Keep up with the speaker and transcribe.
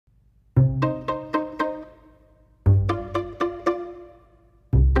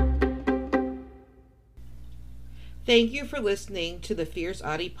Thank you for listening to the Fierce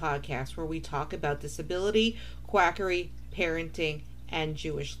Audie podcast, where we talk about disability, quackery, parenting, and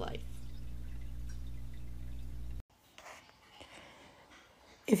Jewish life.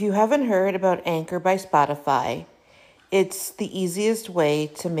 If you haven't heard about Anchor by Spotify, it's the easiest way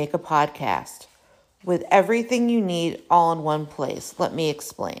to make a podcast with everything you need all in one place. Let me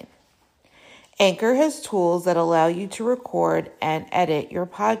explain. Anchor has tools that allow you to record and edit your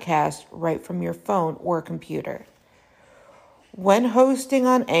podcast right from your phone or computer. When hosting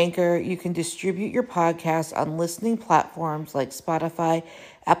on Anchor, you can distribute your podcast on listening platforms like Spotify,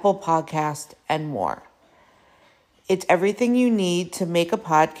 Apple Podcast, and more. It's everything you need to make a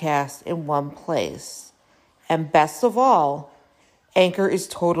podcast in one place. And best of all, Anchor is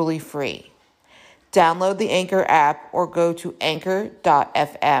totally free. Download the Anchor app or go to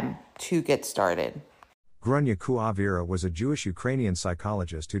anchor.fm to get started. Grunya Sukhavera was a Jewish Ukrainian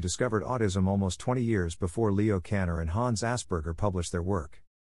psychologist who discovered autism almost 20 years before Leo Kanner and Hans Asperger published their work.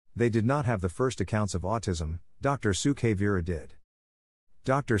 They did not have the first accounts of autism, Dr. Sukhavera did.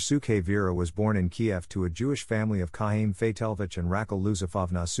 Dr. Sukhavera was born in Kiev to a Jewish family of Chaim Feitelvich and Rachel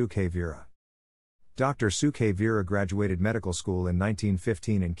Efimovna Sukhavera. Dr. Sukhavera graduated medical school in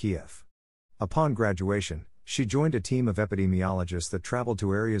 1915 in Kiev. Upon graduation, she joined a team of epidemiologists that traveled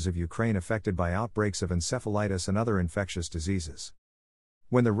to areas of Ukraine affected by outbreaks of encephalitis and other infectious diseases.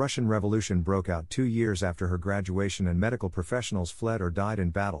 When the Russian Revolution broke out 2 years after her graduation and medical professionals fled or died in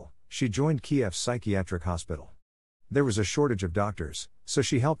battle, she joined Kiev's psychiatric hospital. There was a shortage of doctors, so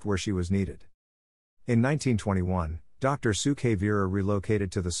she helped where she was needed. In 1921, Dr. Sukhavera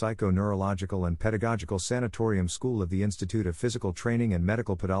relocated to the Psychoneurological and Pedagogical Sanatorium School of the Institute of Physical Training and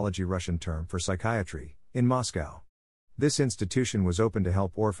Medical Pedology, Russian term for psychiatry, in Moscow. This institution was open to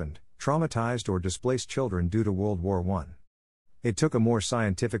help orphaned, traumatized or displaced children due to World War I. It took a more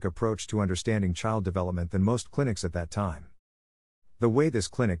scientific approach to understanding child development than most clinics at that time. The way this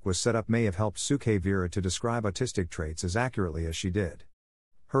clinic was set up may have helped Sukhavera to describe autistic traits as accurately as she did.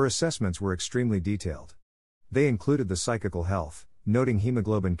 Her assessments were extremely detailed. They included the psychical health, noting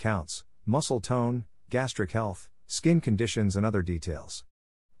hemoglobin counts, muscle tone, gastric health, skin conditions and other details.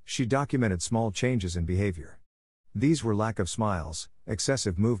 She documented small changes in behavior. These were lack of smiles,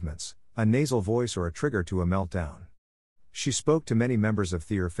 excessive movements, a nasal voice or a trigger to a meltdown. She spoke to many members of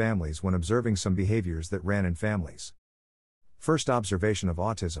their families when observing some behaviors that ran in families. First observation of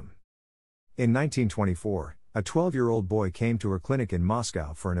autism. In 1924, a 12-year-old boy came to her clinic in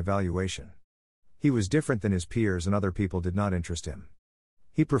Moscow for an evaluation. He was different than his peers and other people did not interest him.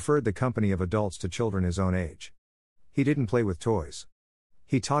 He preferred the company of adults to children his own age. He didn't play with toys.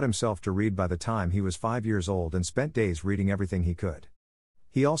 He taught himself to read by the time he was 5 years old and spent days reading everything he could.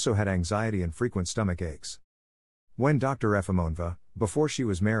 He also had anxiety and frequent stomach aches. When Dr. Efimovna, before she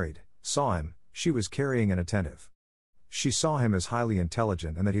was married, saw him, she was caring and attentive. She saw him as highly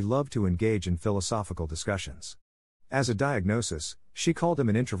intelligent and that he loved to engage in philosophical discussions. As a diagnosis, she called him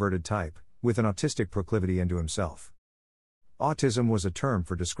an introverted type, with an autistic proclivity into himself. Autism was a term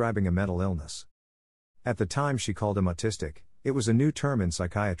for describing a mental illness. At the time she called him autistic, it was a new term in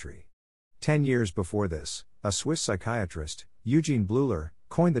psychiatry. 10 years before this, a Swiss psychiatrist, Eugene Bleuler,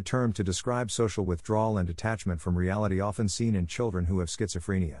 coined the term to describe social withdrawal and detachment from reality often seen in children who have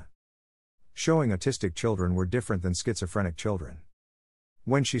schizophrenia. Showing autistic children were different than schizophrenic children.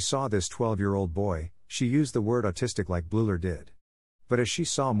 When she saw this 12-year-old boy, she used the word autistic like Bleuler did. But as she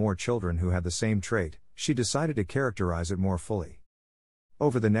saw more children who had the same trait, she decided to characterize it more fully.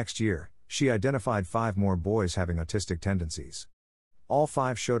 Over the next year, she identified 5 more boys having autistic tendencies. All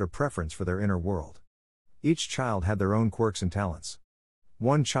 5 showed a preference for their inner world. Each child had their own quirks and talents.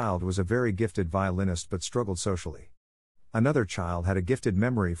 One child was a very gifted violinist but struggled socially. Another child had a gifted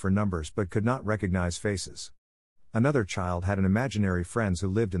memory for numbers but could not recognize faces. Another child had an imaginary friends who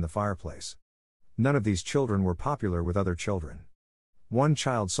lived in the fireplace. None of these children were popular with other children. One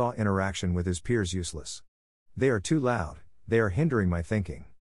child saw interaction with his peers useless. They are too loud, they are hindering my thinking.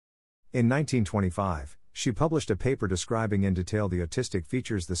 In 1925, she published a paper describing in detail the autistic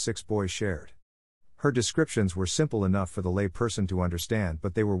features the 6 boys shared. Her descriptions were simple enough for the lay person to understand,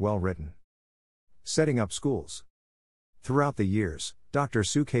 but they were well written. Setting up schools. Throughout the years, Dr.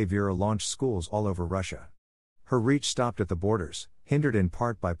 Sukhavera launched schools all over Russia. Her reach stopped at the borders, hindered in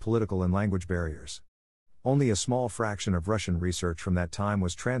part by political and language barriers. Only a small fraction of Russian research from that time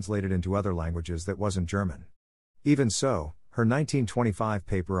was translated into other languages that wasn't German. Even so, her 1925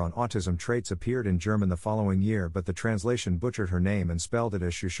 paper on autism traits appeared in German the following year, but the translation butchered her name and spelled it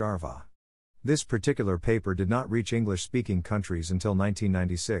as Sukhavera. This particular paper did not reach English-speaking countries until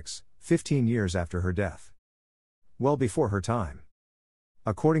 1996, 15 years after her death. Well before her time.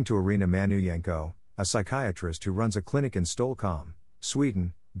 According to Irina Manuyenko, a psychiatrist who runs a clinic in Stockholm,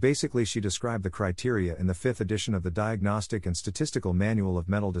 Sweden. Basically, she described the criteria in the 5th edition of the Diagnostic and Statistical Manual of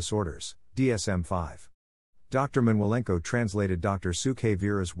Mental Disorders, DSM-5. Dr. Manuelenko translated Dr.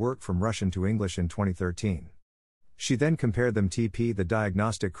 Sukhavera's work from Russian to English in 2013. She then compared them to the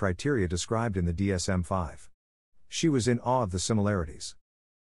diagnostic criteria described in the DSM-5. She was in awe of the similarities.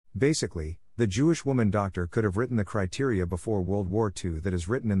 Basically, the Jewish woman doctor could have written the criteria before World War II that is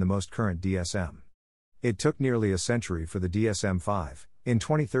written in the most current DSM. It took nearly a century for the DSM-5, in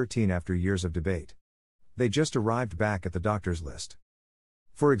 2013 after years of debate. They just arrived back at the doctor's list.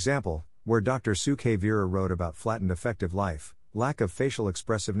 For example, where Dr. Sukhavera wrote about flattened affective life, lack of facial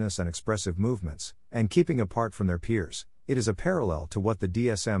expressiveness and expressive movements, and keeping apart from their peers, it is a parallel to what the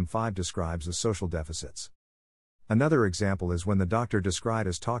DSM-5 describes as social deficits. Another example is when the doctor described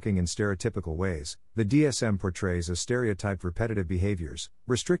as talking in stereotypical ways, the DSM portrays as stereotyped repetitive behaviors,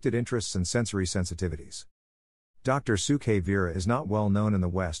 restricted interests and sensory sensitivities. Dr. Sukhavera is not well known in the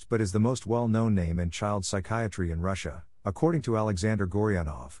West but is the most well-known name in child psychiatry in Russia, according to Alexander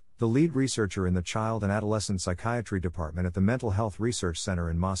Goryanov, the lead researcher in the Child and Adolescent Psychiatry Department at the Mental Health Research Center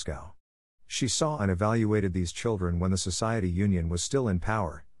in Moscow. She saw and evaluated these children when the Society Union was still in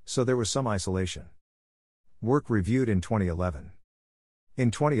power, so there was some isolation. Work reviewed in 2011. In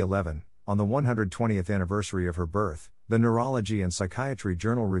 2011, on the 120th anniversary of her birth, the Neurology and Psychiatry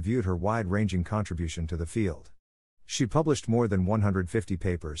Journal reviewed her wide-ranging contribution to the field. She published more than 150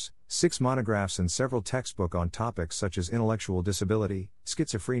 papers, 6 monographs and several textbooks on topics such as intellectual disability,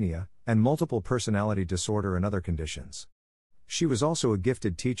 schizophrenia, and multiple personality disorder and other conditions. She was also a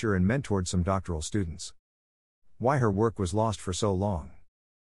gifted teacher and mentored some doctoral students. Why her work was lost for so long?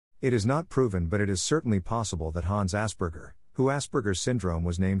 It is not proven, but it is certainly possible that Hans Asperger, who Asperger's syndrome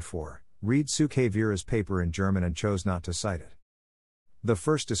was named for, read Sukhavera's paper in German and chose not to cite it. The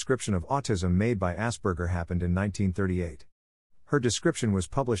first description of autism made by Asperger happened in 1938. Her description was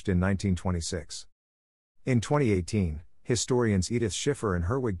published in 1926. In 2018, historians Edith Schiffer and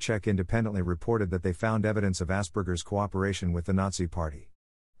Herwig Czech independently reported that they found evidence of Asperger's cooperation with the Nazi Party.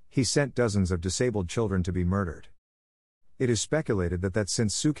 He sent dozens of disabled children to be murdered. It is speculated that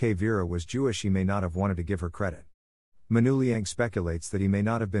since Sukhavera was Jewish he may not have wanted to give her credit. Manuelenko speculates that he may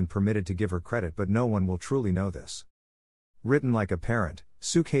not have been permitted to give her credit, but no one will truly know this. Written like a parent,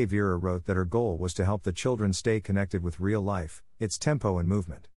 Sukhavera wrote that her goal was to help the children stay connected with real life, its tempo and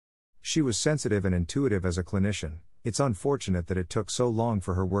movement. She was sensitive and intuitive as a clinician. It's unfortunate that it took so long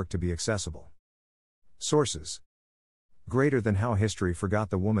for her work to be accessible. Sources: Greater Than How History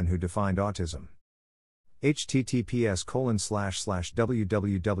Forgot the Woman Who Defined Autism.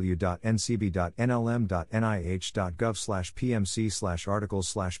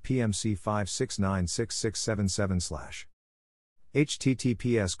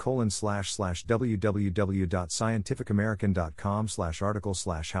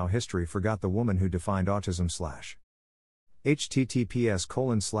 https://www.scientificamerican.com/article/how history forgot the woman who defined autism/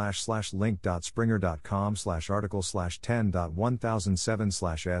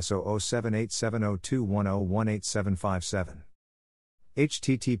 https://link.springer.com/article/10.1077/S0078702101877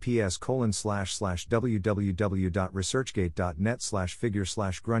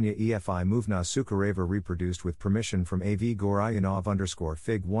 https://www.researchgate.net/figure/Grunya Efimovna Sukhavera reproduced with permission from AV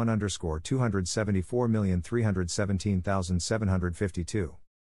Goryanov_Fig1_274317752.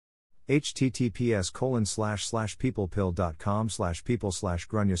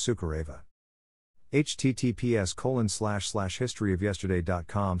 https://peoplepill.com/people/Grunya Sukhavera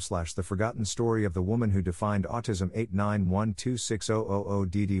https://historyofyesterday.com/the forgotten story of the woman who defined autism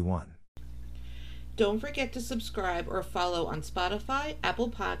 891260000DD1. Don't forget to subscribe or follow on Spotify, Apple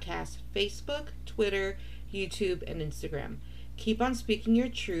Podcasts, Facebook, Twitter, YouTube, and Instagram. Keep on speaking your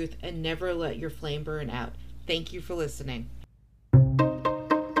truth and never let your flame burn out. Thank you for listening.